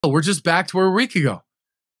We're just back to where we were a week ago.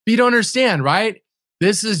 But you don't understand, right?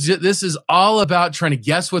 This is all about trying to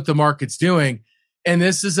guess what the market's doing. And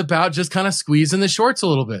this is about just kind of squeezing the shorts a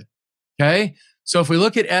little bit. Okay. So if we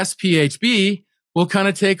look at SPHB, we'll kind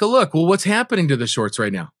of take a look. Well, what's happening to the shorts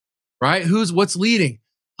right now, right? What's leading?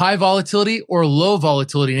 High volatility or low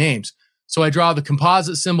volatility names. So I draw the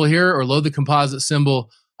composite symbol here or load the composite symbol.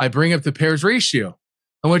 I bring up the pairs ratio.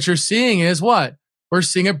 And what you're seeing is what? We're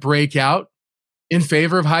seeing a breakout in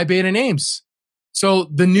favor of high beta names. So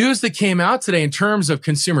the news that came out today in terms of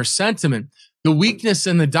consumer sentiment, the weakness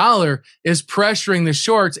in the dollar is pressuring the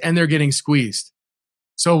shorts and they're getting squeezed.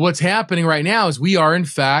 So what's happening right now is we are in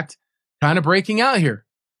fact kind of breaking out here.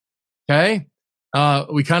 Okay.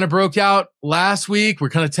 We kind of broke out last week. We're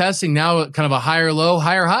kind of testing now kind of a higher low,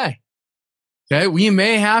 higher high. Okay. We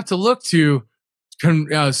may have to look to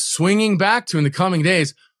swinging back to in the coming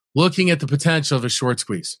days, looking at the potential of a short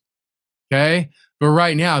squeeze. Okay. But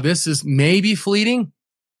right now, this is maybe fleeting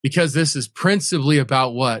because this is principally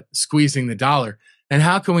about what? Squeezing the dollar. And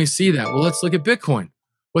how can we see that? Well, let's look at Bitcoin.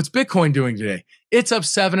 What's Bitcoin doing today? It's up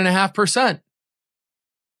 7.5%.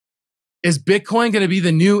 Is Bitcoin going to be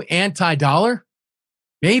the new anti-dollar?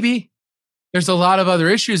 Maybe. There's a lot of other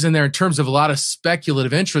issues in there in terms of a lot of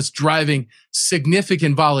speculative interest driving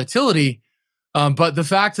significant volatility. But the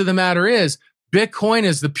fact of the matter is, Bitcoin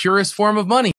is the purest form of money.